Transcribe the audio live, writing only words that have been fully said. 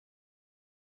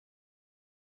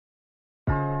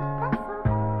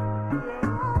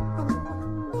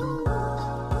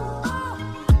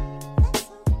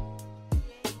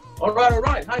All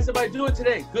right. How's everybody doing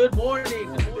today? Good morning.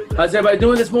 How's everybody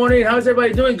doing this morning? How's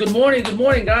everybody doing? Good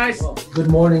morning, guys. Good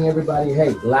morning, everybody. Hey,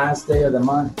 last day of the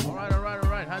month. All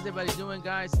right. How's everybody doing,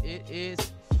 guys? It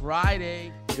is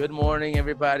Friday. Good morning,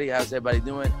 everybody. How's everybody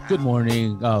doing? Good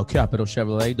morning, Capital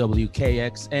Chevrolet,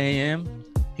 WKXAM,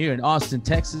 here in Austin,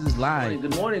 Texas, live.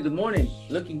 Good morning.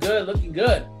 Looking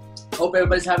good. Hope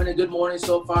everybody's having a good morning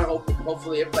so far.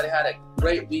 Hopefully everybody had a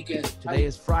great weekend. Today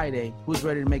is Friday. Who's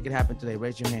ready to make it happen today?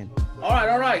 Raise your hand.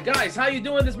 All right, guys. How you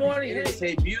doing this morning? It is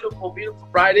a beautiful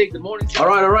Friday. Good morning. All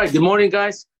right. Good morning,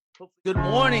 guys. Good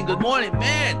morning.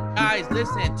 Man, guys,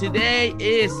 listen. Today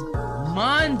is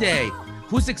Monday.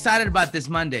 Who's excited about this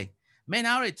Monday? Man,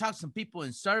 I already talked to some people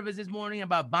in service this morning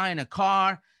about buying a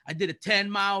car. I did a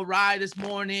 10-mile ride this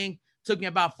morning. Took me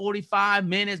about 45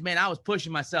 minutes. Man, I was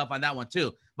pushing myself on that one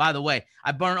too. By the way,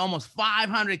 I burned almost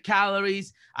 500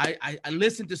 calories. I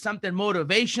listened to something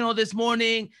motivational this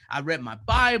morning. I read my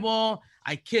Bible.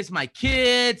 I kissed my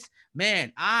kids.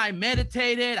 Man, I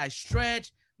meditated. I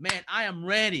stretched. Man, I am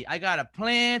ready. I got a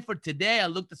plan for today. I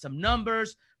looked at some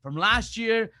numbers from last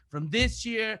year, from this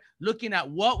year, looking at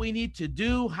what we need to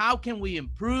do. How can we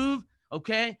improve?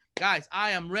 Okay, guys,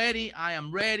 I am ready.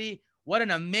 What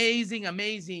an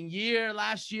amazing year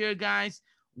last year, guys.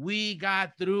 We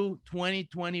got through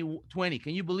 2020.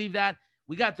 Can you believe that?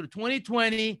 We got through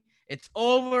 2020. It's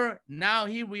over. Now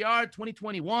here we are,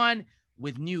 2021,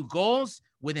 with new goals,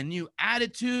 with a new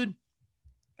attitude,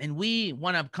 and we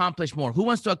want to accomplish more. Who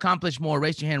wants to accomplish more?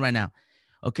 Raise your hand right now.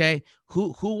 Okay?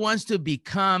 Who wants to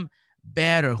become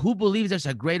better? Who believes there's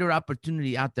a greater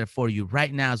opportunity out there for you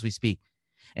right now as we speak?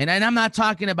 And I'm not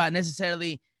talking about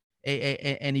necessarily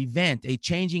an event, a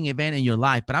changing event in your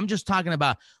life, but I'm just talking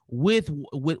about with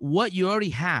what you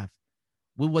already have,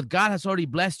 with what God has already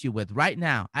blessed you with right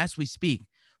now as we speak,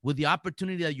 with the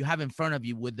opportunity that you have in front of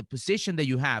you, with the position that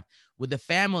you have, with the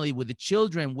family, with the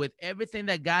children, with everything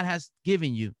that God has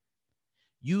given you.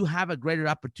 You have a greater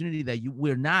opportunity that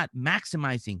we're not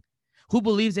maximizing. Who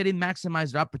believes they didn't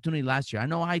maximize their opportunity last year? I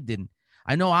know I didn't.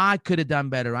 I know I could have done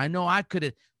better. I know I could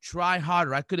have tried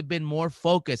harder. I could have been more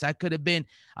focused. I could have been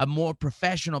a more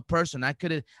professional person. I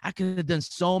could have done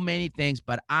so many things,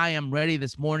 but I am ready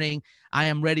this morning. I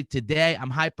am ready today. I'm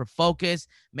hyper focused.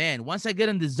 Man, once I get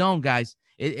in the zone, guys,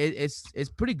 it's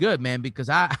pretty good, man,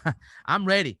 because I'm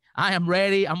ready. I am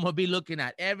ready. I'm going to be looking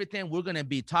at everything. We're going to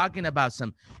be talking about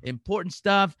some important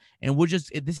stuff, and this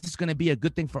is going to be a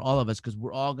good thing for all of us because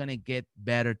we're all going to get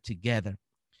better together.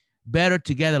 Better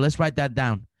together. Let's write that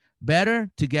down.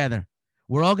 Better together.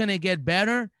 We're all going to get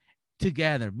better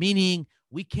together, meaning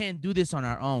we can't do this on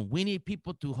our own. We need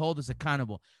people to hold us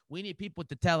accountable. We need people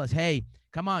to tell us, hey,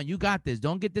 come on, you got this.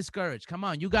 Don't get discouraged. Come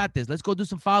on, you got this. Let's go do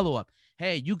some follow-up.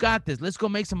 Hey, you got this. Let's go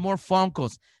make some more phone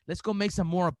calls. Let's go make some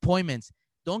more appointments.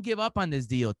 Don't give up on this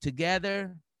deal.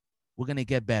 Together, we're going to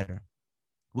get better.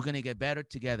 We're going to get better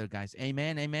together, guys.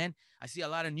 Amen, amen. I see a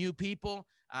lot of new people.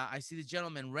 I see the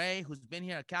gentleman, Ray, who's been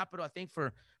here at Capital, I think,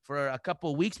 for a couple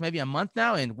of weeks, maybe a month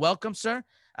now. And welcome, sir.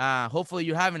 Hopefully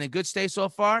you're having a good stay so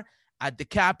far at the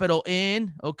Capital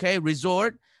Inn, okay,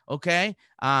 resort, okay?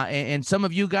 And some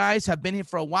of you guys have been here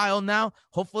for a while now.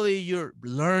 Hopefully you're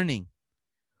learning.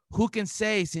 Who can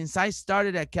say, since I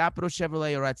started at Capital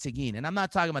Chevrolet or at Seguin, and I'm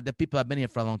not talking about the people that have been here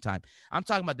for a long time. I'm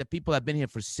talking about the people that have been here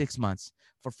for 6 months,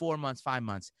 for 4 months, 5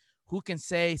 months. Who can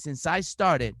say, since I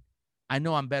started, I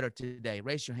know I'm better today?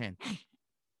 Raise your hand.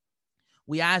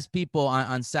 We asked people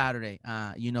on Saturday,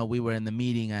 we were in the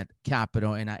meeting at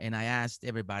Capital, and I asked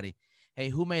everybody, hey,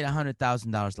 who made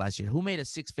 $100,000 last year? Who made a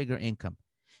 6-figure income?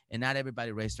 And not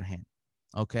everybody raised their hand,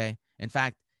 okay? In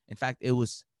fact, it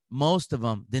was most of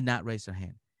them did not raise their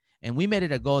hand. And we made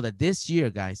it a goal that this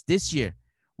year, guys,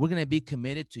 we're going to be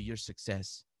committed to your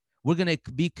success. We're going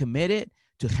to be committed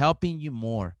to helping you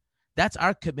more. That's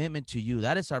our commitment to you.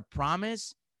 That is our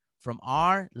promise from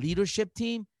our leadership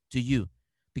team to you.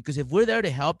 Because if we're there to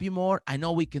help you more, I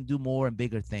know we can do more and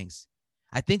bigger things.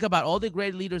 I think about all the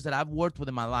great leaders that I've worked with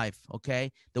in my life,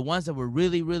 okay? The ones that were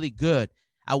really, really good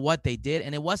at what they did.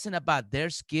 And it wasn't about their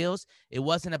skills. It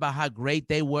wasn't about how great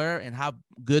they were and how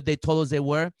good they told us they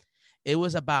were. It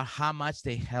was about how much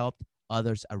they helped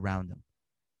others around them.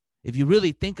 If you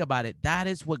really think about it, that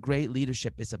is what great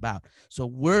leadership is about. So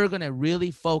we're going to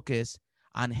really focus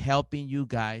on helping you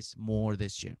guys more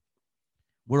this year.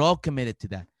 We're all committed to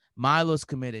that. Milo's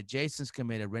committed. Jason's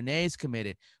committed. Renee's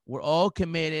committed. We're all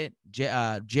committed.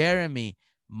 Jeremy,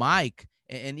 Mike,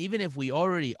 and even if we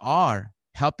already are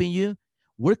helping you,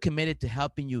 we're committed to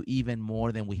helping you even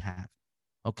more than we have,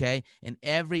 okay, in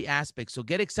every aspect. So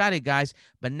get excited, guys.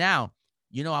 But now,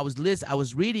 You know, I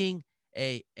was reading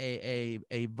a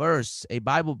verse, a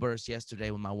Bible verse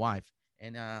yesterday with my wife.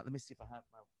 And let me see if I have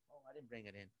I didn't bring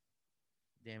it in.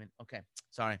 Damn it. Okay.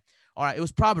 Sorry. All right. It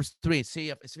was Proverbs 3. See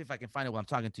if I can find it while I'm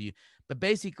talking to you. But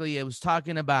basically, it was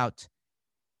talking about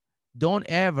don't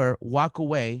ever walk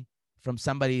away from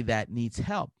somebody that needs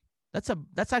help.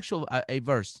 That's actually a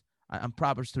verse on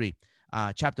Proverbs 3,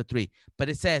 chapter 3. But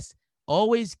it says,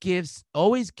 always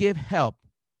give help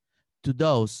to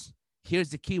those, here's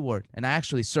the key word, and I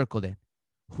actually circled it,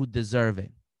 who deserve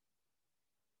it.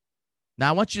 Now,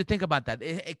 I want you to think about that.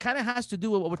 It kind of has to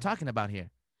do with what we're talking about here,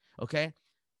 okay?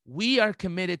 We are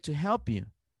committed to help you.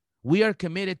 We are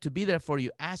committed to be there for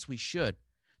you as we should,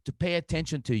 to pay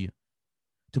attention to you,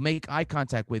 to make eye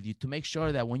contact with you, to make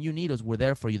sure that when you need us, we're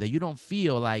there for you, that you don't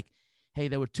feel like, hey,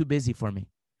 they were too busy for me.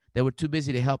 They were too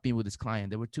busy to help me with this client.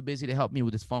 They were too busy to help me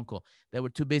with this phone call. They were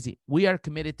too busy. We are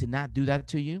committed to not do that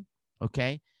to you,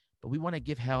 okay? But we want to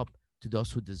give help to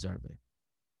those who deserve it.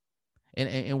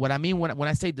 And what I mean when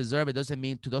I say deserve it, doesn't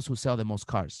mean to those who sell the most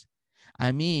cars.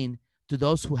 I mean to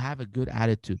those who have a good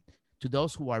attitude, to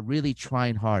those who are really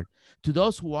trying hard, to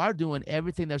those who are doing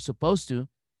everything they're supposed to,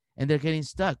 and they're getting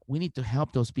stuck. We need to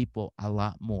help those people a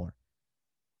lot more.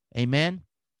 Amen?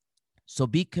 So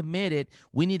be committed.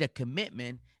 We need a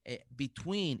commitment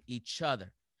between each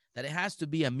other, that it has to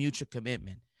be a mutual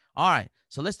commitment. All right,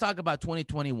 so let's talk about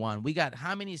 2021. We got,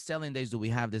 how many selling days do we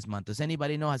have this month? Does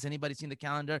anybody know? Has anybody seen the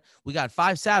calendar? We got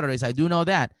 5 Saturdays. I do know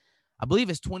that. I believe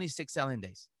it's 26 selling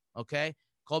days, okay?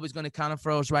 Colby's going to count them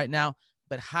for us right now.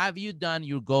 But have you done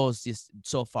your goals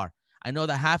so far? I know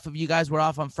that half of you guys were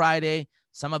off on Friday.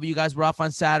 Some of you guys were off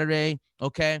on Saturday,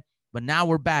 okay? But now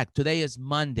we're back. Today is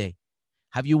Monday.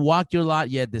 Have you walked your lot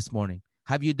yet this morning?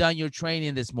 Have you done your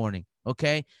training this morning,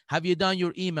 okay? Have you done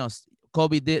your emails?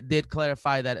 Colby did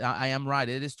clarify that I am right.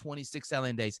 It is 26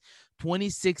 selling days.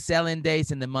 26 selling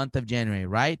days in the month of January,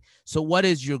 right? So what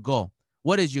is your goal?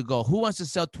 What is your goal? Who wants to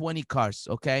sell 20 cars,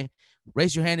 okay?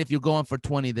 Raise your hand if you're going for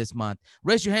 20 this month.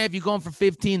 Raise your hand if you're going for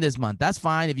 15 this month. That's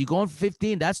fine. If you're going for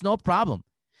 15, that's no problem.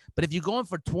 But if you're going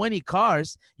for 20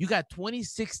 cars, you got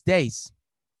 26 days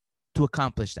to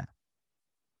accomplish that.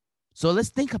 So let's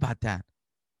think about that.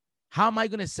 How am I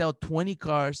going to sell 20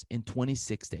 cars in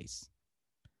 26 days?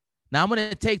 Now, I'm going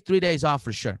to take 3 days off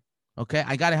for sure, okay?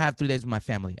 I got to have 3 days with my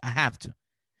family. I have to.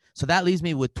 So that leaves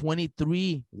me with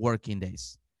 23 working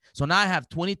days. So now I have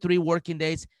 23 working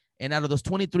days, and out of those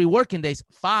 23 working days,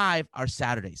 5 are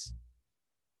Saturdays.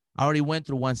 I already went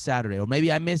through one Saturday, or maybe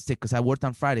I missed it because I worked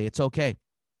on Friday. It's okay.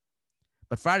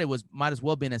 But Friday might as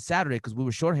well been a Saturday because we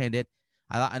were shorthanded.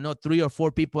 I know 3 or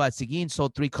 4 people at Seguin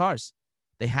sold 3 cars.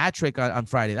 They hat trick on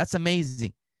Friday. That's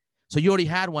amazing. So you already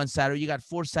had one Saturday. You got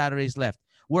 4 Saturdays left.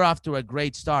 We're off to a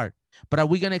great start. But are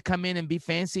we going to come in and be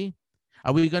fancy?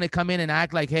 Are we going to come in and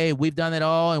act like, hey, we've done it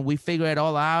all and we figure it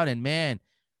all out and, man,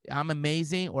 I'm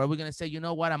amazing? Or are we going to say, you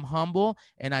know what, I'm humble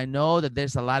and I know that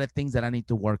there's a lot of things that I need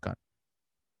to work on?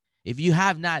 If you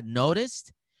have not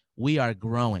noticed, we are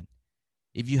growing.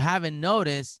 If you haven't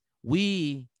noticed,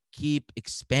 we keep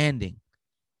expanding.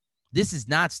 This is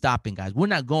not stopping, guys. We're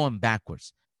not going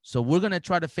backwards. So we're going to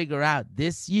try to figure out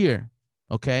this year,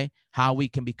 okay, how we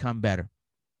can become better.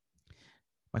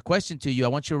 My question to you, I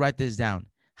want you to write this down.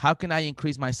 How can I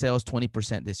increase my sales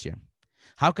 20% this year?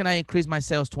 How can I increase my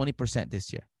sales 20%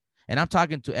 this year? And I'm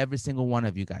talking to every single one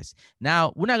of you guys.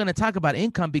 Now, we're not going to talk about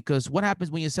income because what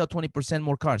happens when you sell 20%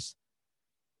 more cars?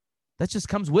 That just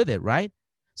comes with it, right?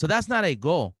 So that's not a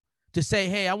goal. To say,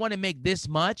 hey, I want to make this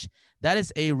much, that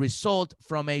is a result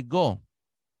from a goal.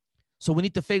 So we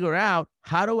need to figure out,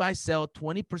 how do I sell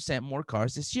 20% more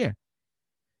cars this year?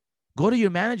 Go to your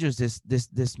managers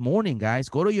this morning, guys.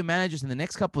 Go to your managers in the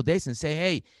next couple of days and say,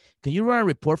 hey, can you run a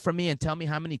report for me and tell me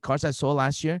how many cars I sold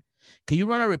last year? Can you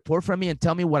run a report for me and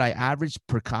tell me what I averaged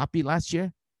per copy last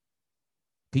year?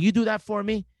 Can you do that for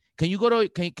me? Can you go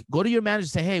to your manager and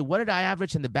say, hey, what did I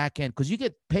average in the back end? Because you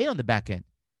get paid on the back end.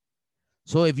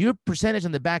 So if your percentage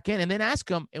on the back end, and then ask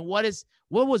them, and what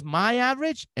was my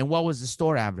average and what was the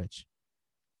store average?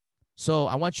 So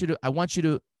I want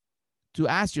you to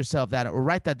ask yourself that, or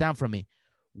write that down for me.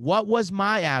 What was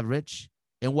my average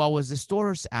and what was the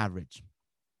store's average?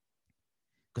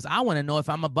 Because I want to know if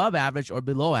I'm above average or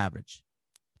below average,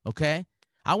 okay?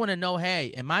 I want to know,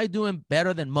 hey, am I doing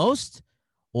better than most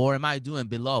or am I doing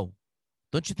below?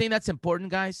 Don't you think that's important,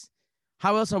 guys?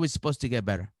 How else are we supposed to get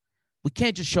better? We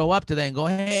can't just show up today and go,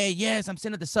 hey, yes, I'm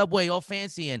sitting at the subway all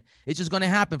fancy and it's just going to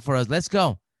happen for us. Let's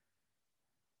go.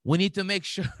 We need to make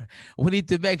sure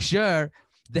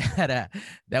that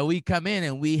we come in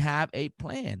and we have a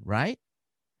plan, right?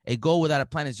 A goal without a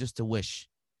plan is just a wish.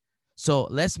 So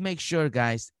let's make sure,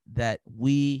 guys, that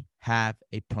we have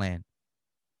a plan.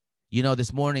 You know,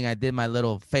 this morning I did my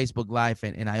little Facebook Live,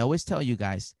 and I always tell you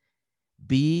guys,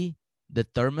 be the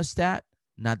thermostat,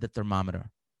 not the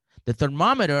thermometer. The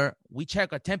thermometer, we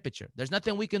check our temperature. There's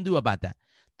nothing we can do about that.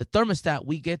 The thermostat,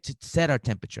 we get to set our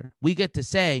temperature. We get to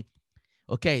say,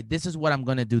 okay, this is what I'm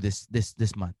going to do this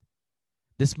month.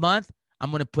 This month,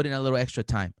 I'm going to put in a little extra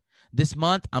time. This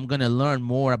month, I'm going to learn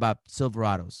more about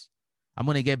Silverados. I'm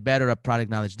going to get better at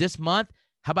product knowledge. This month,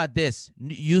 how about this?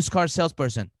 Used car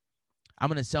salesperson. I'm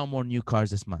going to sell more new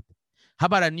cars this month. How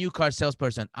about a new car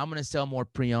salesperson? I'm going to sell more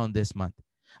pre-owned this month.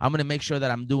 I'm going to make sure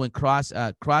that I'm doing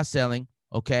cross-selling,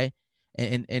 okay?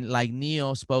 And like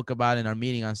Neil spoke about in our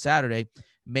meeting on Saturday,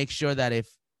 make sure that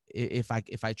if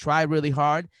I try really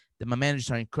hard, then my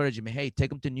managers are encouraging me, hey,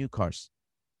 take them to new cars.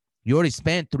 You already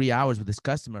spent 3 hours with this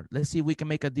customer. Let's see if we can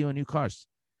make a deal on new cars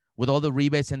with all the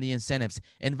rebates and the incentives,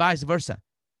 and vice versa.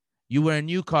 You were in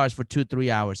new cars for 2-3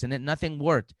 hours, and then nothing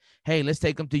worked. Hey, let's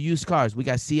take them to used cars. We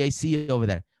got CAC over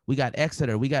there. We got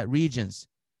Exeter. We got Regions.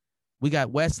 We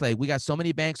got Westlake. We got so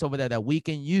many banks over there that we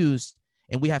can use,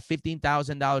 and we have $15,000,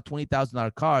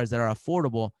 $20,000 cars that are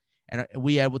affordable, and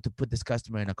we are able to put this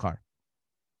customer in a car.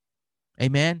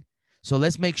 Amen? So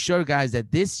let's make sure, guys,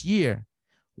 that this year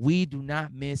we do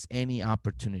not miss any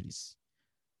opportunities.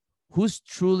 Who's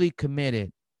truly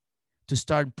committed to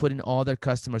start putting all their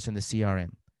customers in the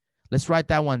CRM? Let's write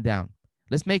that one down.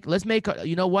 Let's make,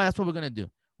 you know what? That's what we're going to do.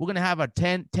 We're going to have our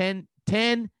 10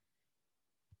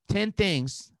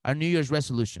 things, our New Year's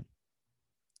resolution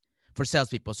for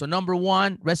salespeople. So number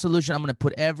one resolution, I'm going to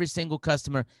put every single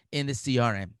customer in the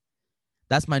CRM.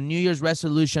 That's my New Year's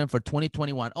resolution for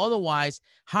 2021. Otherwise,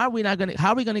 how are we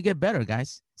going to get better,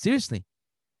 guys? Seriously.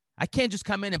 I can't just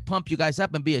come in and pump you guys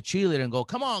up and be a cheerleader and go,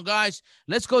 come on, guys,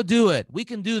 let's go do it. We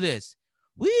can do this.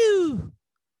 Woo!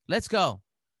 Let's go.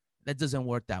 That doesn't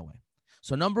work that way.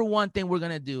 So number one thing we're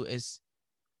going to do is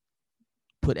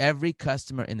put every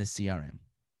customer in the CRM.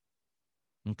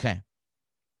 Okay.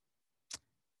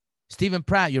 Stephen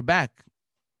Pratt, you're back.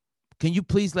 Can you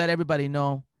please let everybody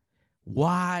know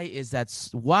why is that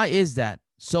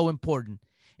so important,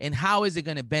 and how is it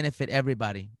going to benefit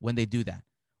everybody when they do that?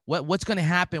 What's going to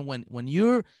happen when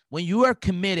you are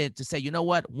committed to say, you know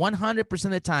what, 100%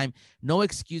 of the time, no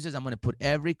excuses, I'm going to put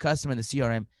every customer in the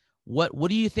CRM. What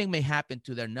do you think may happen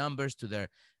to their numbers, to their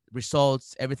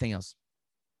results, everything else?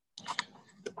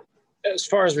 As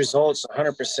far as results,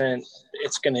 100%,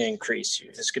 it's going to increase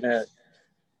you.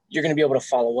 You're going to be able to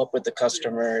follow up with the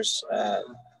customers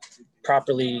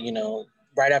properly, you know,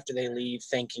 right after they leave,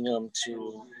 thanking them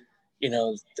to, you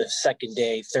know, the second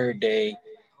day, third day,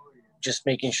 just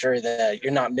making sure that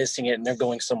you're not missing it and they're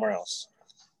going somewhere else.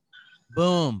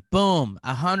 Boom, boom,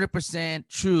 100%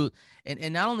 true.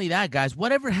 And not only that, guys,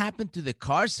 whatever happened to the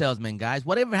car salesman, guys,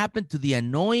 whatever happened to the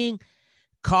annoying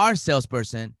car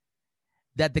salesperson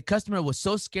that the customer was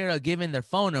so scared of giving their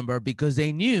phone number because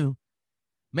they knew,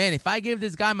 man, if I give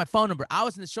this guy my phone number, I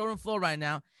was in the showroom floor right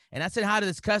now, and I said hi to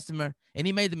this customer, and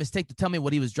he made the mistake to tell me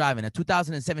what he was driving, a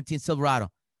 2017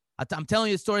 Silverado. I'm telling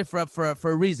you the story for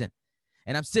a reason.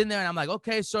 And I'm sitting there, and I'm like,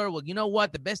 okay, sir, well, you know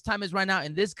what? The best time is right now.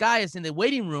 And this guy is in the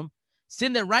waiting room,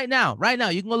 sitting there right now. Right now.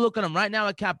 You can go look at him right now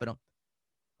at Capitol.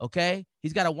 Okay?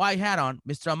 He's got a white hat on,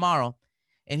 Mr. Amaro.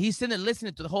 And he's sitting there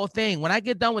listening to the whole thing. When I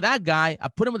get done with that guy, I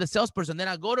put him with the salesperson. Then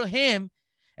I go to him,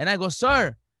 and I go,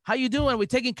 sir, how you doing? We're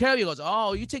taking care of you. He goes,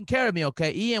 oh, you taking care of me,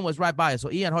 okay? Ian was right by us.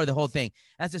 So Ian heard the whole thing.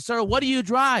 And I said, sir, what do you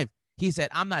drive? He said,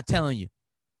 I'm not telling you.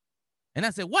 And I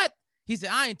said, what? He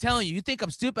said, I ain't telling you. You think I'm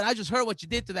stupid? I just heard what you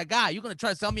did to that guy. You're going to try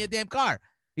to sell me a damn car.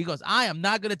 He goes, I am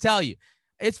not going to tell you.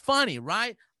 It's funny,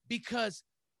 right? Because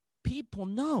people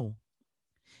know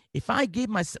if I give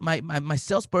my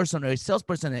salesperson or a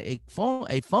salesperson a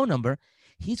phone number,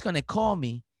 he's going to call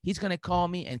me. He's going to call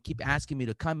me and keep asking me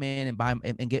to come in and buy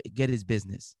and get his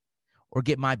business or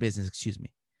get my business, excuse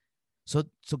me. So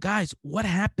guys, what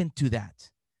happened to that?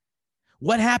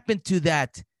 What happened to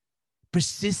that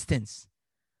persistence?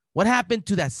 What happened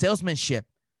to that salesmanship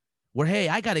where, hey,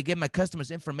 I got to get my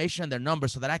customers information and their number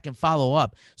so that I can follow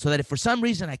up, so that if for some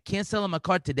reason I can't sell them a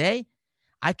car today,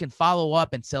 I can follow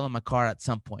up and sell them a car at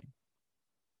some point.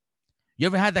 You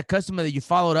ever had that customer that you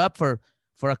followed up for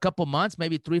a couple months,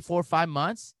 maybe 3, 4, 5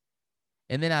 months,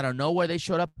 and then out of nowhere they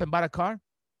showed up and bought a car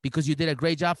because you did a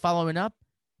great job following up?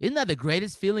 Isn't that the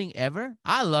greatest feeling ever?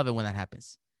 I love it when that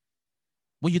happens.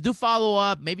 When you do follow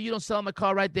up, maybe you don't sell them a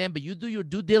car right then, but you do your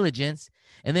due diligence,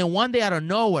 and then one day out of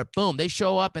nowhere, boom, they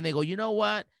show up and they go, you know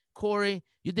what, Corey,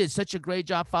 you did such a great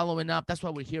job following up. That's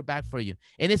why we're here back for you.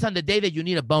 And it's on the day that you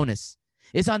need a bonus.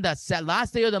 It's on that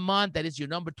last day of the month that is your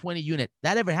number 20 unit.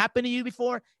 That ever happened to you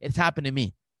before? It's happened to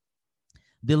me.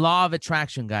 The law of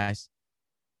attraction, guys.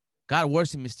 God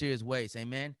works in mysterious ways.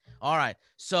 Amen. All right.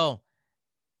 So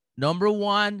number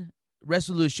one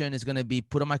resolution is going to be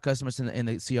put on my customers in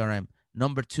the CRM.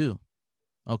 Number two,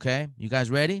 okay, you guys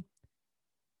ready?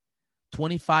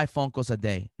 25 phone calls a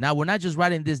day. Now, we're not just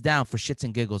writing this down for shits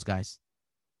and giggles, guys.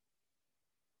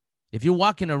 If you're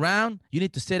walking around, you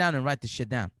need to sit down and write this shit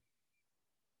down.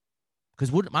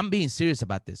 Because I'm being serious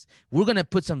about this. We're going to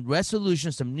put some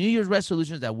resolutions, some New Year's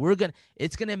resolutions that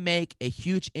it's going to make a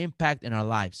huge impact in our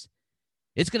lives.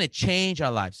 It's going to change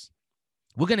our lives.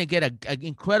 We're going to get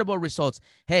incredible results.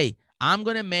 Hey, I'm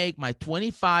going to make my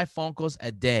 25 phone calls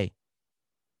a day.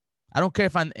 I don't care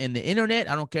if I'm in the internet.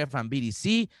 I don't care if I'm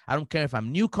BDC. I don't care if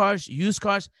I'm new cars, used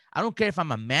cars. I don't care if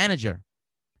I'm a manager,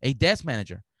 a desk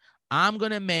manager. I'm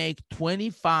going to make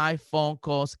 25 phone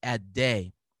calls a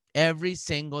day, every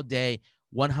single day,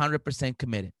 100%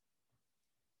 committed.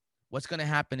 What's going to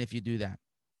happen if you do that?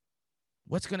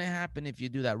 What's going to happen if you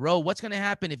do that? Ro, what's going to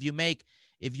happen if you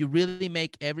really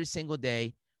make every single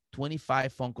day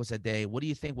 25 phone calls a day? What do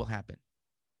you think will happen?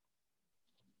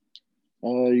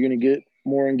 You're going to get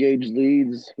more engaged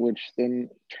leads, which then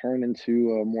turn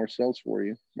into more sales for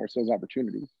you, more sales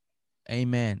opportunities.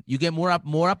 Amen. You get more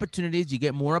opportunities. You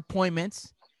get more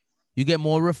appointments. You get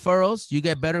more referrals. You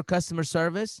get better customer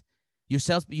service.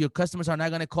 Your customers are not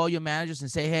going to call your managers and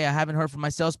say, hey, I haven't heard from my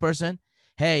salesperson.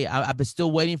 Hey, I've been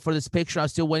still waiting for this picture. I'm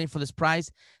still waiting for this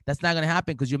price. That's not going to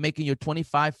happen because you're making your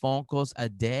 25 phone calls a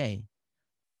day.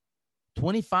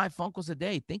 25 phone calls a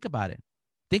day. Think about it.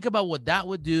 Think about what that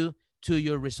would do to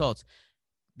your results.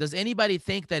 Does anybody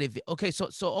think that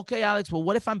okay, Alex, well,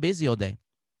 what if I'm busy all day?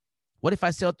 What if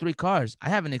I sell 3 cars? I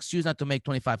have an excuse not to make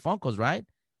 25 phone calls, right?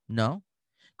 No,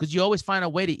 because you always find a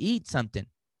way to eat something.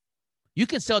 You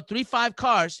can sell 5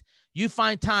 cars. You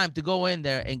find time to go in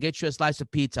there and get you a slice of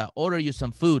pizza, order you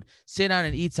some food, sit down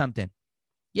and eat something.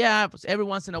 Yeah, every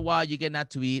once in a while you get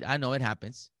not to eat. I know it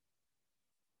happens.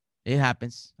 It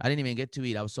happens. I didn't even get to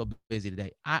eat. I was so busy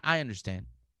today. I understand.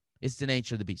 It's the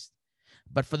nature of the beast.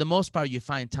 But for the most part, you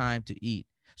find time to eat.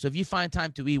 So if you find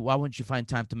time to eat, why wouldn't you find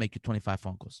time to make your 25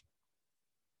 phone calls?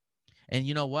 And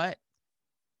you know what?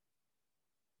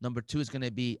 Number 2 is going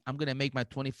to be, I'm going to make my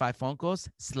 25 phone calls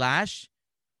 /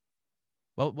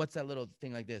 what's that little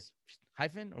thing like this?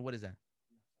 Hyphen or what is that?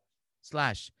 /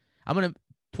 I'm going to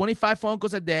 25 phone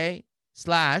calls a day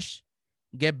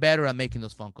 / get better at making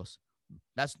those phone calls.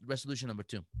 That's resolution number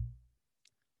 2.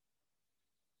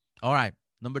 All right.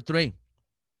 Number 3.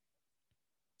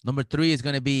 Number 3 is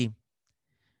going to be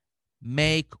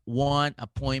make 1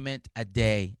 appointment a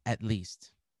day at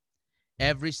least.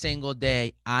 Every single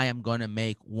day, I am going to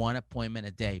make 1 appointment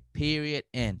a day, period,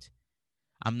 end.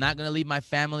 I'm not going to leave my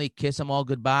family, kiss them all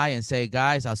goodbye and say,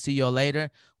 guys, I'll see you all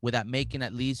later without making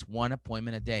at least 1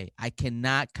 appointment a day. I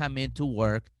cannot come into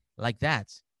work like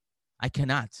that. I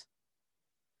cannot.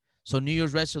 So New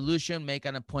Year's resolution, make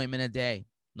an appointment a day.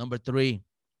 Number 3.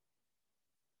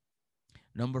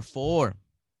 Number 4,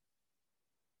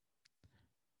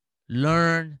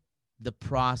 learn the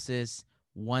process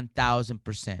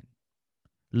 1,000%.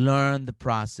 Learn the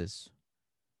process.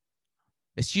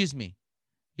 Excuse me.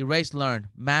 Erase learn.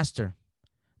 Master.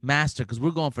 Master, because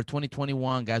we're going for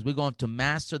 2021, guys. We're going to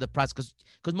master the process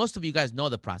because most of you guys know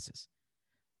the process.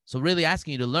 So really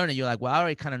asking you to learn it, you're like, well, I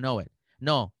already kind of know it.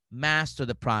 No, master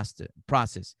the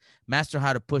process. Master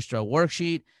how to push through a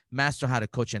worksheet. Master how to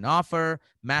coach an offer.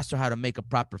 Master how to make a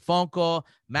proper phone call.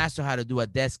 Master how to do a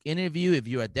desk interview if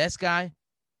you're a desk guy.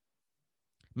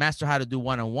 Master how to do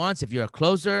one-on-ones if you're a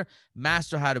closer.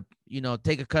 Master how to,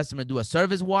 take a customer, do a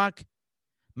service walk.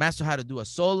 Master how to do a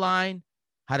soul line.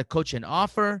 How to coach an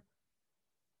offer.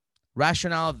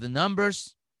 Rationale of the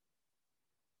numbers.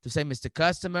 To say, Mr.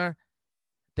 Customer,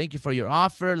 thank you for your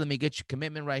offer. Let me get your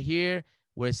commitment right here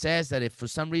where it says that if for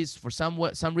some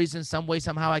reason, some way,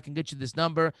 somehow I can get you this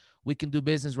number, we can do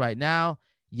business right now.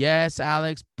 Yes,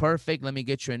 Alex, perfect. Let me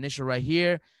get your initial right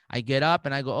here. I get up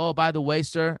and I go, oh, by the way,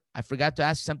 sir, I forgot to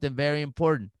ask you something very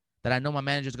important that I know my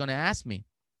manager is going to ask me.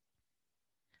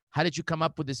 How did you come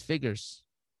up with these figures?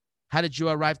 How did you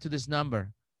arrive to this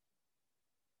number?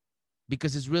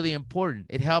 Because it's really important.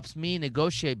 It helps me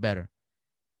negotiate better.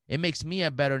 It makes me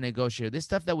a better negotiator. This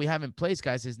stuff that we have in place,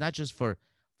 guys, is not just for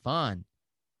fun.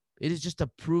 It is just a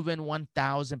proven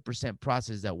 1,000%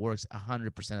 process that works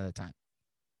 100% of the time.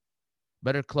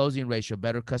 Better closing ratio,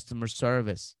 better customer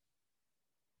service.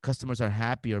 Customers are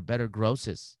happier, better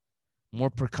grosses,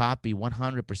 more per copy,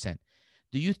 100%.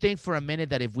 Do you think for a minute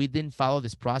that if we didn't follow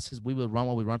this process, we would run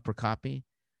what we run per copy?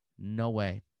 No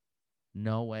way.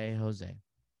 No way, Jose.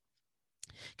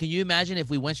 Can you imagine if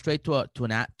we went straight to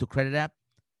credit app?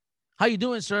 How you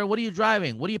doing, sir? What are you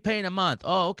driving? What are you paying a month?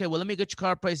 Oh, okay. Well, let me get your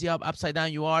car price, see how upside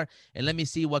down you are, and let me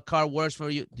see what car works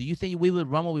for you. Do you think we would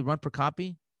run what we run per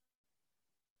copy?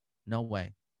 No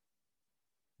way.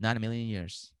 Not a million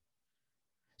years.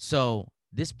 So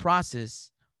this process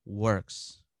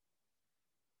works.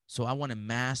 So I want to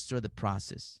master the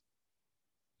process.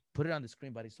 Put it on the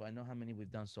screen, buddy, so I know how many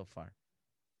we've done so far.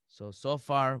 So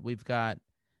far we've got,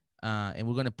 and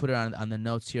we're going to put it on the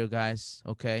notes here, guys.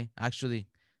 Okay. Actually,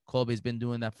 Colby's been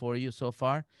doing that for you so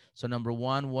far. So number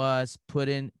 1 was put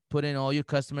in all your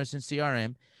customers in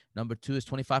CRM. Number 2 is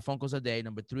 25 phone calls a day.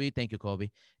 Number 3, thank you,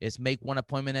 Colby, is make 1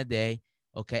 appointment a day.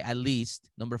 Okay, at least.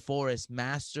 Number 4 is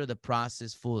master the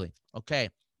process fully. Okay,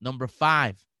 number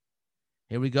 5.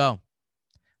 Here we go.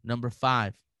 Number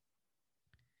 5,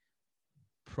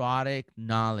 product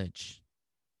knowledge.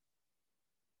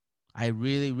 I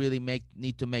really, really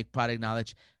need to make product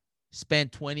knowledge.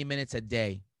 Spend 20 minutes a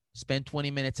day. Spend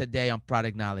 20 minutes a day on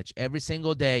product knowledge. Every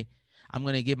single day, I'm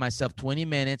going to give myself 20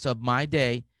 minutes of my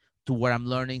day to where I'm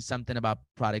learning something about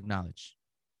product knowledge.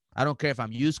 I don't care if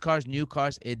I'm used cars, new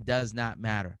cars. It does not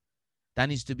matter. That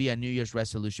needs to be a New Year's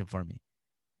resolution for me.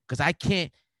 Because I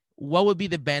can't. What would be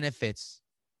the benefits?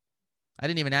 I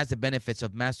didn't even ask the benefits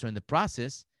of mastering the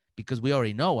process because we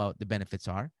already know what the benefits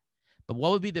are. But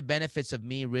what would be the benefits of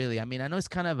me really? I mean, I know it's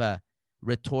kind of a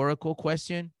rhetorical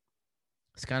question.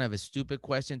 It's kind of a stupid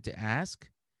question to ask.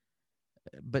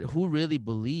 But who really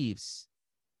believes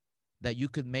that you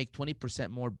could make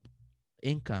 20% more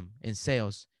income in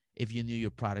sales if you knew your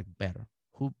product better?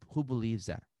 Who believes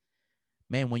that?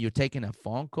 Man, when you're taking a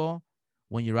phone call,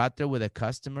 when you're out there with a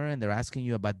customer and they're asking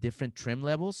you about different trim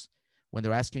levels, when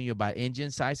they're asking you about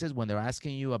engine sizes, when they're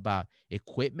asking you about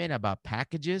equipment, about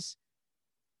packages,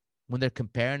 when they're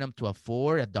comparing them to a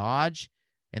Ford, a Dodge,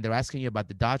 and they're asking you about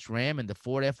the Dodge Ram and the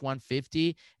Ford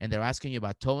F-150, and they're asking you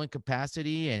about towing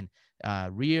capacity and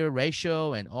rear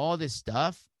ratio and all this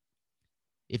stuff,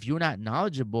 if you're not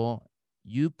knowledgeable,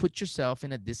 you put yourself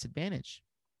in a disadvantage.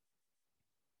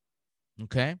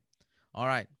 Okay? All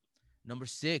right. Number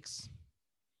 6.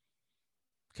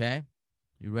 Okay?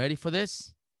 You ready for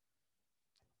this?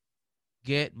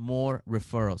 Get more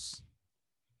referrals.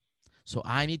 So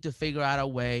I need to figure out a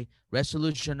way.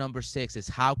 Resolution number 6 is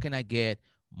how can I get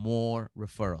more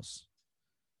referrals?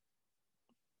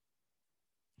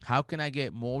 How can I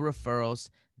get more referrals?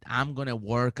 I'm going to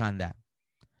work on that.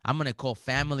 I'm going to call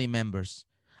family members.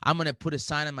 I'm going to put a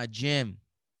sign in my gym.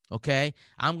 Okay?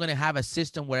 I'm going to have a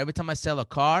system where every time I sell a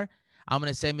car, I'm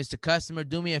going to say, Mr. Customer,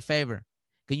 do me a favor.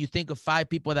 Can you think of 5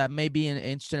 people that may be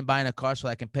interested in buying a car so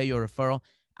I can pay you a referral?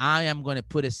 I am going to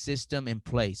put a system in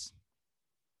place.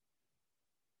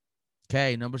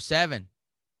 Okay, number 7.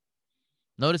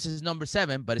 Notice this is number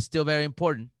 7, but it's still very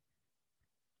important.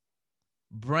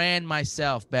 Brand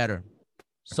myself better.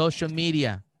 Social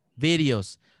media,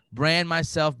 videos, brand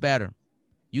myself better.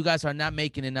 You guys are not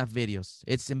making enough videos.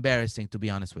 It's embarrassing, to be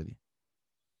honest with you.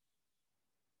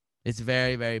 It's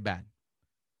very, very bad.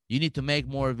 You need to make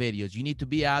more videos. You need to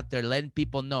be out there letting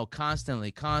people know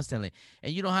constantly.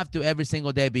 And you don't have to every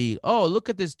single day be, oh, look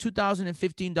at this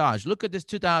 2015 Dodge. Look at this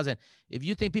 2000. If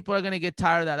you think people are going to get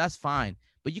tired of that, that's fine.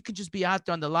 But you can just be out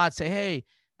there on the lot, say, hey,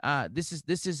 this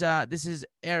is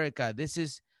Erica. This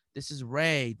is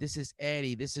Ray. This is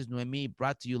Eddie. This is Noemi,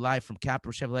 brought to you live from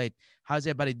Capital Chevrolet. How's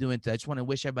everybody doing today? I just want to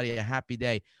wish everybody a happy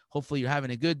day. Hopefully you're having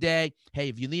a good day. Hey,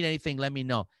 if you need anything, let me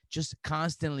know. Just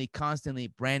constantly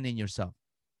branding yourself.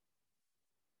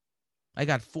 I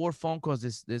got 4 phone calls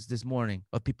this morning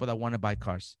of people that want to buy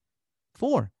cars.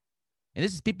 4. And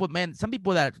this is people, man, some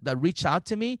people that reached out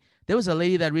to me. There was a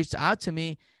lady that reached out to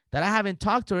me that I haven't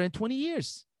talked to her in 20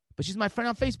 years. But she's my friend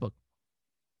on Facebook.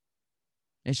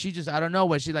 And she just, I don't know,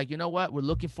 where she's like, you know what? We're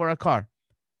looking for a car.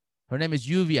 Her name is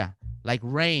Yuvia, like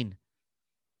rain.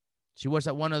 She works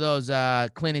at one of those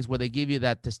clinics where they give you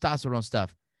that testosterone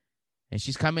stuff. And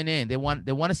she's coming in. They want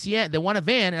to see it. They want a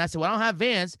van. And I said, well, I don't have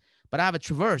vans, but I have a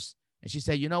Traverse. And she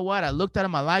said, you know what? I looked at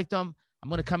them. I liked them. I'm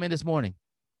going to come in this morning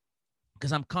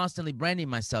because I'm constantly branding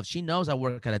myself. She knows I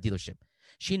work at a dealership.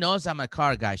 She knows I'm a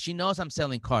car guy. She knows I'm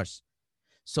selling cars.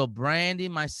 So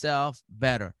branding myself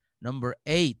better. Number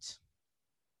 8.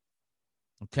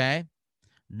 Okay.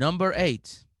 Number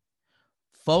 8,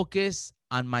 focus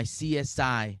on my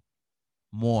CSI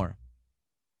more.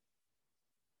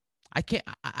 I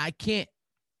can't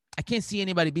see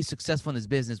anybody be successful in this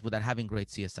business without having great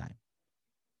CSI.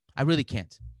 I really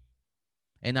can't.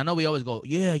 And I know we always go,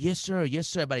 yeah, yes, sir. Yes,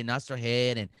 sir. Everybody nods their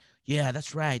head and yeah,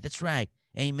 that's right. That's right.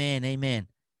 Amen. Amen.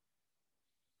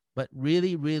 But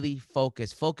really, really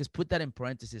focus. Put that in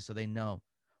parentheses so they know.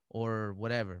 or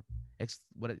whatever.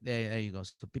 There you go.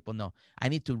 So people know. I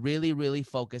need to really, really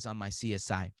focus on my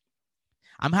CSI.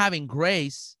 I'm having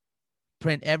Grace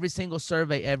print every single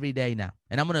survey every day now.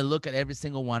 And I'm going to look at every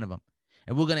single one of them.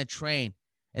 And we're going to train.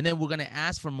 And then we're going to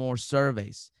ask for more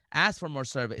surveys. Ask for more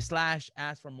surveys. /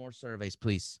 ask for more surveys,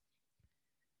 please.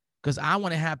 Because I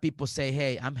want to have people say,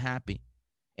 hey, I'm happy.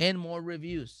 And more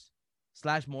reviews.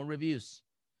 / more reviews.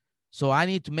 So I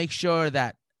need to make sure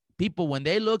that people, when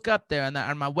they look up there on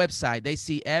my website, they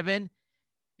see Evan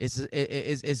is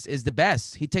the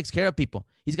best. He takes care of people.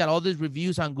 He's got all these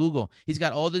reviews on Google. He's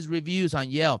got all these reviews on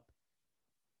Yelp.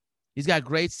 He's got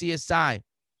great CSI.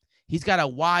 He's got a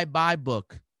why buy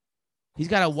book. He's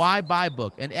got a why buy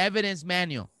book, an evidence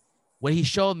manual where he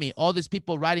showed me all these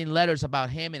people writing letters about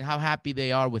him and how happy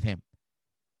they are with him.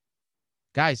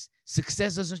 Guys,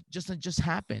 success doesn't just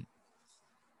happen.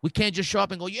 We can't just show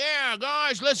up and go, yeah,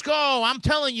 guys, let's go. I'm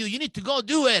telling you, you need to go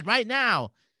do it right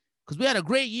now. Because we had a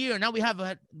great year. Now we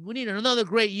need another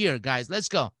great year, guys. Let's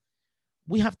go.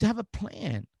 We have to have a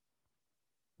plan.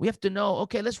 We have to know,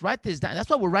 okay, let's write this down. That's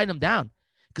why we're writing them down.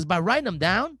 Because by writing them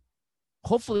down,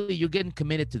 hopefully you're getting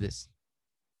committed to this.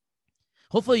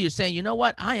 Hopefully you're saying, you know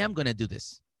what? I am going to do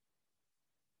this.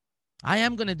 I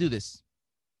am going to do this.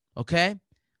 Okay?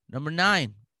 Number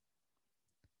 9.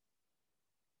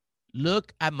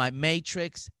 Look at my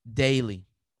matrix daily.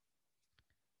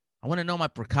 I want to know my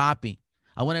per copy.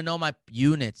 I want to know my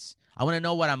units. I want to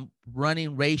know what I'm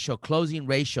running ratio, closing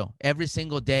ratio every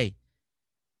single day.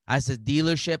 As a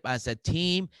dealership, as a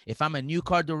team, if I'm a new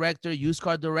car director, used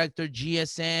car director,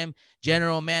 GSM,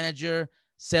 general manager,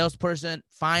 salesperson,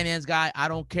 finance guy, I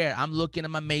don't care. I'm looking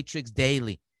at my matrix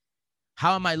daily.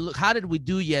 How did we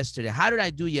do yesterday? How did I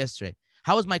do yesterday?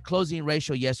 How was my closing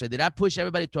ratio yesterday? Did I push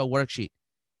everybody to a worksheet?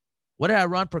 What did I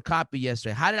run per copy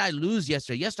yesterday? How did I lose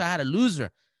yesterday? Yesterday I had a loser.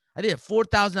 I did a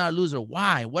 $4,000 loser.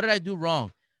 Why? What did I do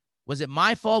wrong? Was it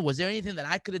my fault? Was there anything that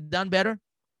I could have done better?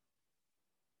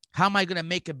 How am I going to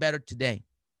make it better today?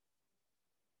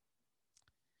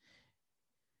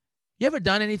 You ever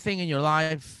done anything in your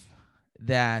life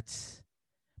that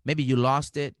maybe you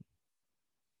lost it?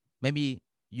 Maybe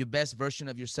your best version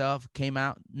of yourself came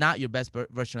out, not your best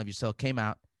version of yourself came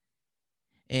out,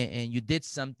 and you did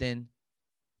something,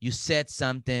 you said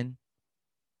something,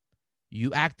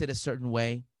 you acted a certain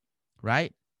way,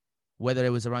 right? Whether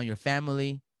it was around your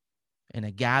family, in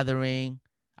a gathering,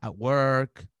 at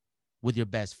work, with your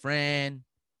best friend,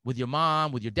 with your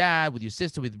mom, with your dad, with your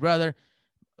sister, with your brother.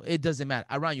 It doesn't matter.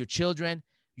 Around your children.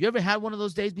 You ever had one of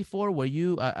those days before where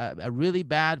you, a really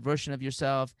bad version of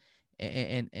yourself,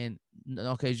 and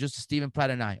okay, just Stephen Pratt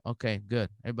and I. Okay, good.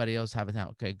 Everybody else haven't had.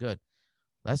 Okay, good.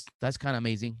 That's kind of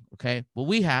amazing. Okay,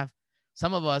 well,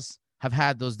 some of us have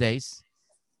had those days.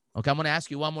 Okay, I'm going to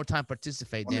ask you one more time.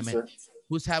 Participate, damn it.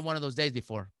 Who's had one of those days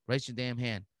before? Raise your damn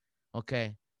hand.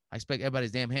 Okay, I expect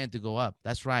everybody's damn hand to go up.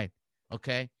 That's right.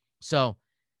 Okay, so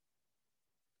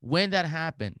when that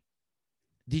happened,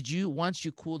 did you, once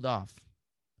you cooled off,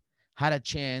 had a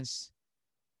chance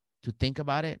to think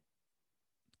about it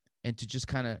and to just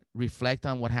kind of reflect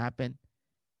on what happened?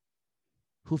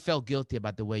 Who felt guilty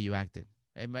about the way you acted?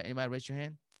 Anybody raise your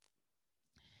hand?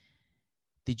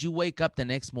 Did you wake up the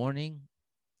next morning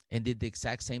and did the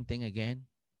exact same thing again?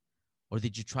 Or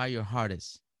did you try your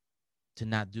hardest to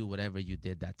not do whatever you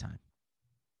did that time?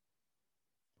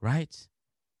 Right?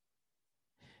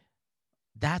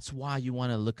 That's why you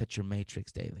want to look at your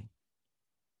matrix daily.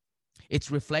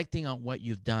 It's reflecting on what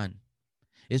you've done.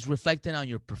 It's reflecting on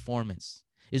your performance.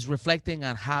 It's reflecting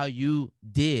on how you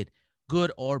did,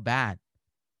 good or bad.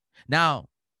 Now,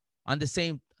 on the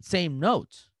same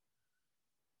note,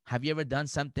 have you ever done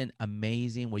something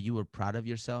amazing where you were proud of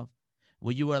yourself?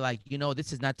 Where you were like, you know,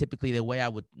 this is not typically the way I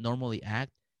would normally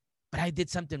act, but I did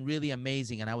something really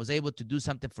amazing and I was able to do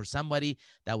something for somebody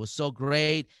that was so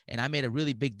great and I made a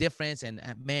really big difference. And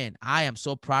man, I am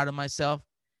so proud of myself.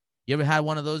 You ever had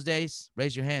one of those days?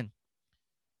 Raise your hand.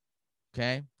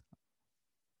 Okay.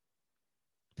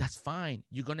 That's fine.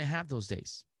 You're going to have those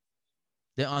days.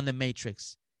 They're on the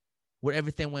matrix where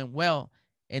everything went well.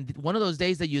 And one of those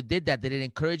days that you did that, did it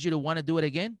encourage you to want to do it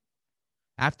again?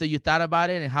 After you thought about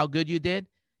it and how good you did,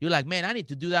 you're like, man, I need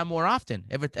to do that more often.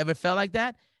 Ever felt like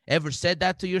that? Ever said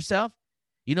that to yourself?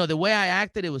 You know, the way I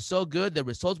acted, it was so good. The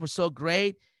results were so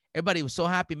great. Everybody was so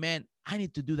happy, man. I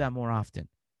need to do that more often.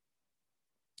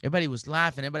 Everybody was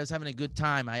laughing. Everybody was having a good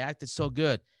time. I acted so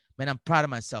good. Man, I'm proud of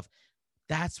myself.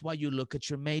 That's why you look at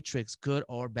your matrix, good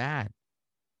or bad.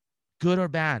 Good or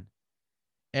bad.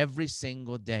 Every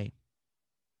single day.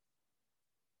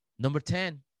 Number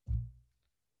 10.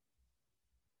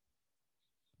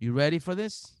 You ready for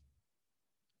this?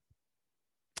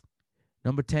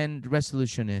 Number 10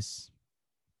 resolution is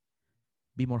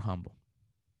be more humble.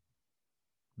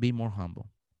 Be more humble.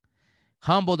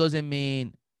 Humble doesn't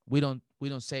mean we don't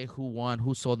say who won,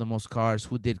 who sold the most cars,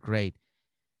 who did great.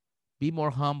 Be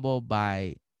more humble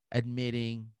by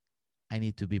admitting I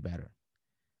need to be better.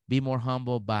 Be more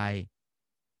humble by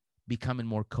becoming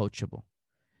more coachable.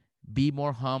 Be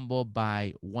more humble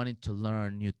by wanting to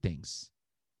learn new things.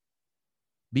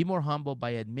 Be more humble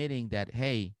by admitting that,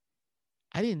 hey,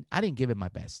 I didn't give it my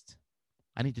best.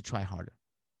 I need to try harder.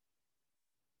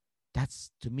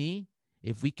 That's, to me,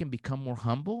 if we can become more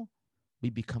humble, we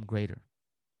become greater.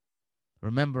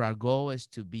 Remember, our goal is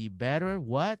to be better,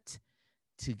 what?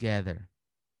 Together.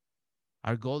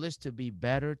 Our goal is to be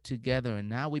better together. And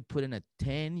now we put in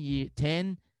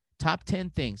a top 10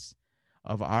 things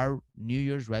of our New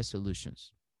Year's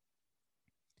resolutions.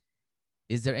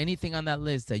 Is there anything on that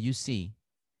list that you see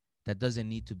that doesn't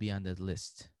need to be on that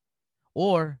list?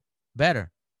 Or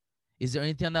better, is there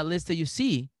anything on that list that you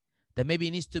see that maybe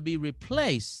needs to be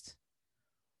replaced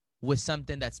with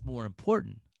something that's more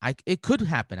important? It could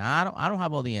happen. I don't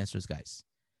have all the answers, guys.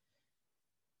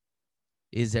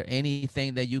 Is there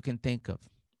anything that you can think of?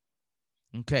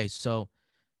 Okay, so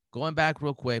going back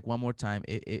real quick one more time.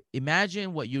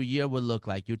 Imagine what your year would look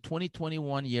like, your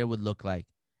 2021 year would look like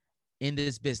in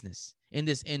this business, in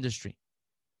this industry.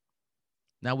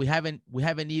 Now we haven't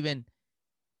even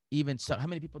how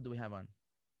many people do we have on?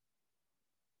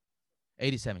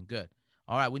 87. Good.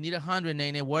 All right, we need 100,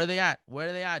 Nene. Where are they at? Where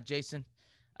are they at, Jason?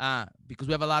 Because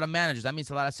we have a lot of managers. That means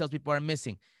a lot of salespeople are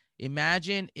missing.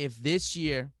 Imagine if this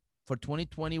year, for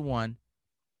 2021,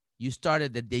 you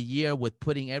started the year with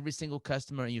putting every single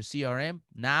customer in your CRM.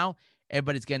 Now,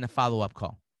 everybody's getting a follow-up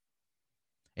call.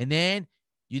 And then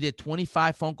you did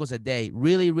 25 phone calls a day,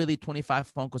 really, really 25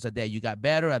 phone calls a day. You got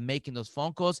better at making those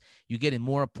phone calls. You're getting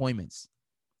more appointments.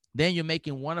 Then you're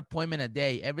making one appointment a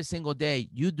day. Every single day,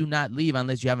 you do not leave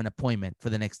unless you have an appointment for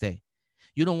the next day.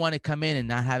 You don't want to come in and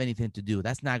not have anything to do.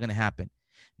 That's not going to happen.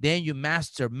 Then you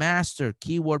master,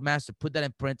 keyword master. Put that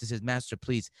in parentheses, master,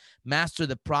 please. Master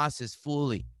the process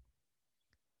fully.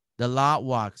 The lot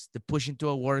walks, the push into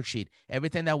a worksheet,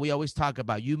 everything that we always talk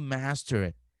about, you master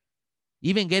it.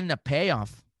 Even getting a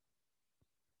payoff.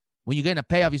 When you get a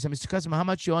payoff, you say, Mr. Customer, how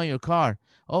much you owe on your car?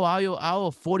 Oh, I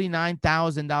owe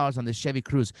 $49,000 on the Chevy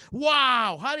Cruze.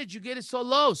 Wow, how did you get it so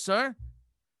low, sir?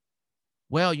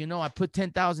 Well, I put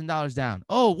 $10,000 down.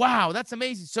 Oh, wow, that's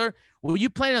amazing, sir. Were you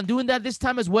planning on doing that this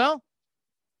time as well?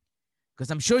 Because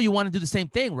I'm sure you want to do the same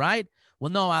thing, right? Well,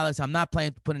 no, Alex, I'm not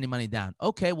planning to put any money down.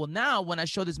 Okay, well, now when I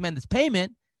show this man this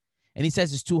payment and he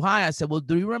says it's too high, I said, well,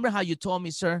 do you remember how you told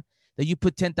me, sir, that you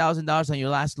put $10,000 on your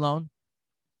last loan?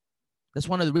 That's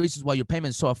one of the reasons why your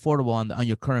payment is so affordable on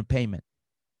your current payment.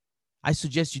 I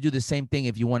suggest you do the same thing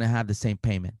if you want to have the same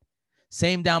payment.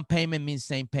 Same down payment means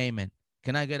same payment.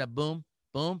 Can I get a boom?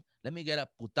 Boom. Let me get a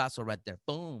putazo right there.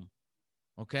 Boom.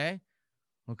 Okay?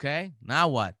 Okay? Now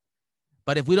what?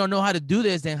 But if we don't know how to do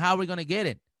this, then how are we going to get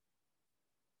it?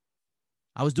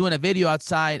 I was doing a video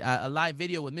outside, a live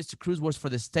video with Mr. Cruz, works for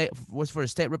a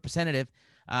state representative,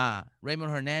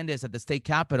 Raymond Hernandez at the state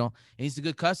capitol. And he's a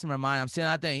good customer of mine. I'm sitting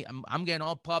out there. I'm getting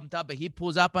all pumped up, but he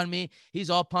pulls up on me. He's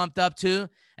all pumped up too.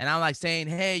 And I'm like saying,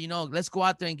 hey, let's go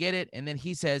out there and get it. And then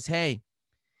he says, hey,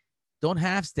 don't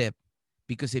half step,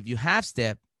 because if you half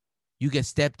step, you get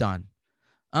stepped on.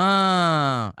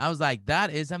 I was like,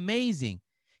 that is amazing.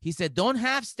 He said, don't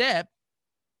half step.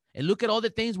 And look at all the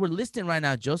things we're listing right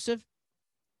now, Joseph.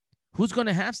 Who's going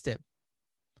to half step?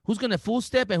 Who's going to full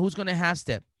step and who's going to half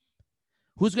step?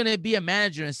 Who's going to be a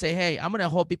manager and say, hey, I'm going to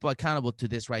hold people accountable to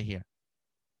this right here.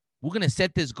 We're going to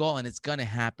set this goal and it's going to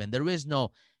happen. There is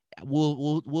no,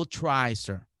 we'll try,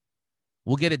 sir.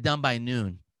 We'll get it done by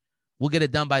noon. We'll get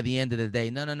it done by the end of the day.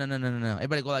 No.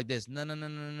 Everybody go like this. No.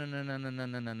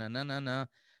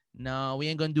 No, we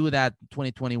ain't going to do that in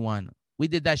 2021. We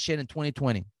did that shit in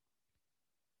 2020.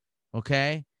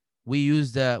 Okay? We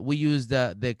used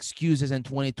the excuses in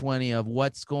 2020 of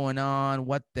what's going on,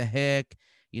 what the heck.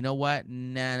 You know what?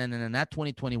 No, not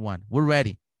 2021. We're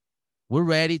ready. We're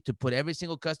ready to put every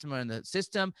single customer in the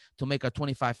system, to make our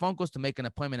 25 phone calls, to make an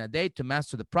appointment a day, to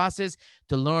master the process,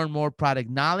 to learn more product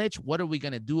knowledge. What are we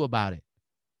going to do about it?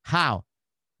 How?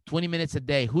 20 minutes a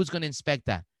day. Who's going to inspect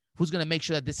that? Who's going to make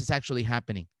sure that this is actually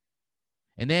happening?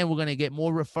 And then we're going to get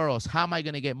more referrals. How am I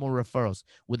going to get more referrals?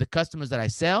 With the customers that I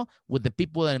sell, with the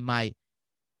people in my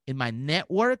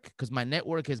network, because my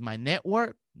network is my net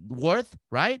worth,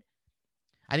 right?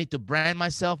 I need to brand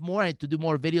myself more. I need to do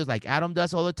more videos like Adam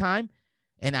does all the time.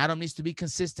 And Adam needs to be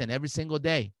consistent every single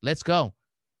day. Let's go.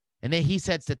 And then he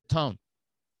sets the tone.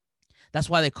 That's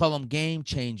why they call them game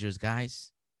changers,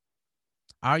 guys.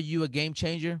 Are you a game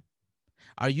changer?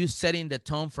 Are you setting the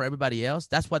tone for everybody else?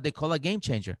 That's what they call a game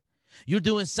changer. You're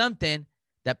doing something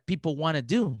that people want to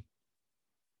do.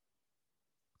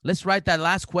 Let's write that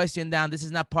last question down. This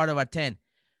is not part of our 10.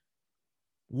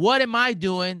 What am I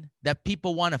doing that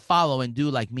people want to follow and do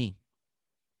like me?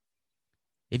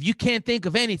 If you can't think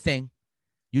of anything,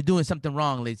 you're doing something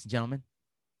wrong, ladies and gentlemen.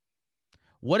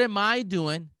 What am I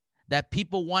doing that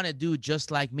people want to do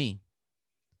just like me?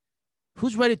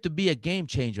 Who's ready to be a game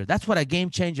changer? That's what a game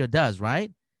changer does,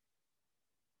 right?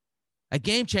 A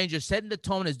game changer, setting the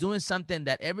tone, is doing something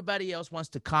that everybody else wants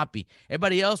to copy.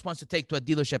 Everybody else wants to take to a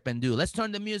dealership and do. Let's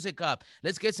turn the music up.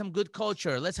 Let's get some good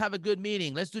culture. Let's have a good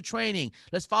meeting. Let's do training.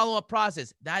 Let's follow a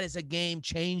process. That is a game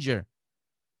changer.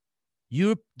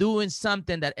 You're doing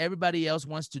something that everybody else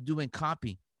wants to do and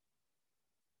copy.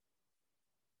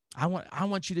 I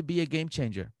want you to be a game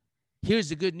changer. Here's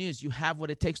the good news. You have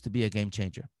what it takes to be a game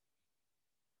changer.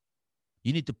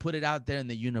 You need to put it out there in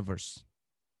the universe.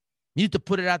 You need to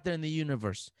put it out there in the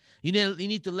universe. You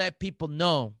need to let people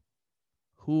know,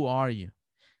 who are you?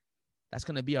 That's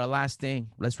going to be our last thing.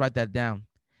 Let's write that down.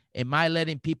 Am I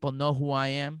letting people know who I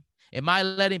am? Am I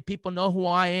letting people know who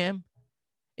I am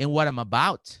and what I'm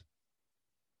about?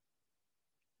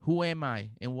 Who am I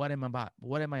and what am I about?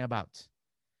 What am I about?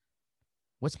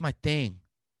 What's my thing?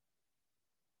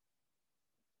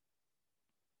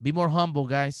 Be more humble,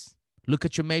 guys. Look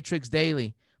at your matrix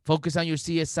daily. Focus on your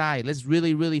CSI. Let's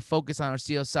really, really focus on our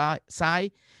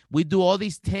CSI. We do all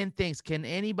these 10 things. Can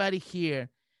anybody here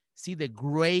see the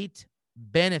great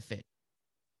benefit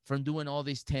from doing all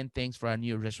these 10 things for our New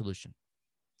Year resolution?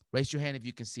 Raise your hand if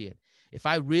you can see it. If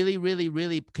I really, really,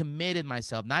 really committed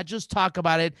myself, not just talk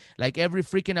about it like every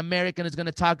freaking American is going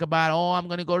to talk about, oh, I'm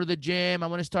going to go to the gym. I'm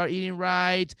going to start eating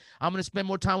right. I'm going to spend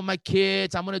more time with my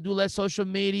kids. I'm going to do less social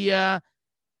media.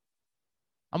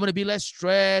 I'm going to be less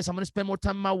stressed. I'm going to spend more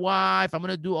time with my wife. I'm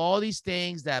going to do all these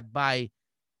things that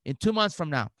in 2 months from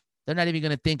now, they're not even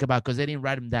going to think about because they didn't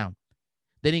write them down.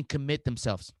 They didn't commit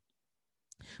themselves.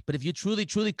 But if you truly,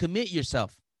 truly commit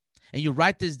yourself and you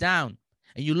write this down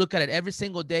and you look at it every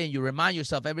single day and you remind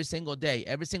yourself every single day,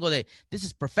 this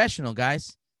is professional,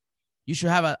 guys. You should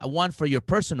have a one for your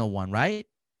personal one, right?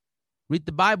 Read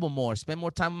the Bible more. Spend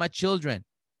more time with my children.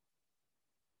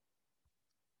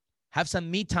 Have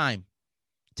some me time.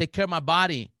 Take care of my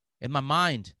body and my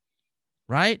mind,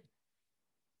 right?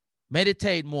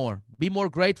 Meditate more. Be more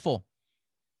grateful.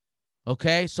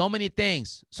 Okay? So many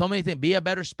things. Be a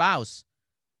better spouse.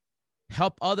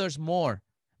 Help others more.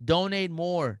 Donate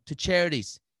more to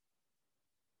charities.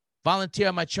 Volunteer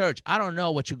at my church. I don't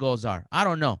know what your goals are. I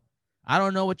don't know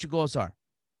what your goals are.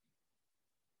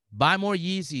 Buy more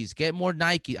Yeezys. Get more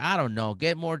Nike. I don't know.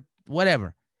 Get more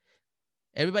whatever.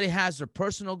 Everybody has their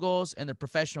personal goals and their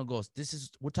professional goals.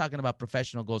 We're talking about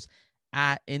professional goals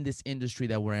in this industry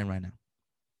that we're in right now.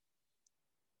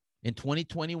 In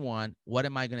 2021, what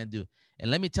am I going to do? And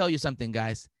let me tell you something,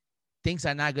 guys. Things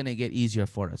are not going to get easier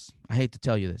for us. I hate to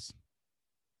tell you this.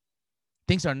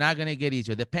 Things are not going to get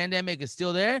easier. The pandemic is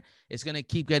still there. It's going to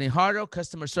keep getting harder.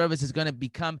 Customer service is going to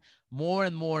become more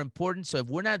and more important. So if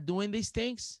we're not doing these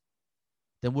things,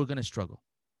 then we're going to struggle.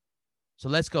 So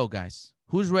let's go, guys.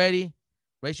 Who's ready?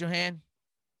 Raise your hand.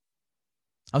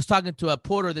 I was talking to a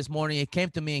porter this morning. He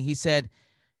came to me and he said,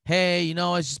 hey,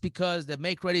 it's just because the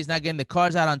make ready is not getting the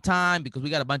cars out on time because we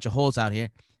got a bunch of holes out here.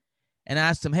 And I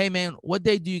asked him, hey, man, what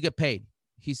day do you get paid?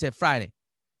 He said, Friday.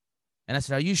 And I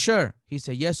said, are you sure? He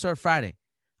said, yes, sir, Friday.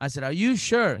 I said, are you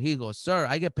sure? He goes, sir,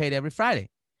 I get paid every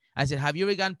Friday. I said, have you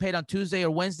ever gotten paid on Tuesday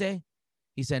or Wednesday?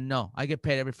 He said, no, I get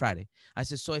paid every Friday. I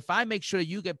said, so if I make sure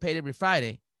you get paid every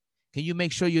Friday, can you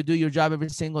make sure you do your job every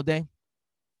single day?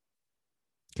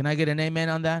 Can I get an amen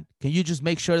on that? Can you just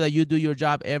make sure that you do your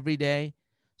job every day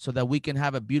so that we can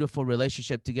have a beautiful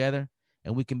relationship together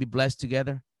and we can be blessed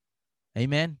together?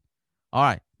 Amen. All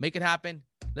right. Make it happen.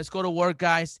 Let's go to work,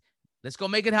 guys. Let's go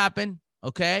make it happen.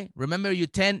 Okay. Remember your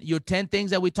 10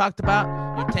 things that we talked about,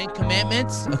 your 10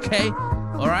 commandments. Okay.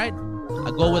 All right.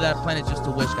 I go with that planet just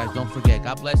to wish, guys. Don't forget.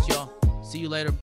 God bless y'all. See you later.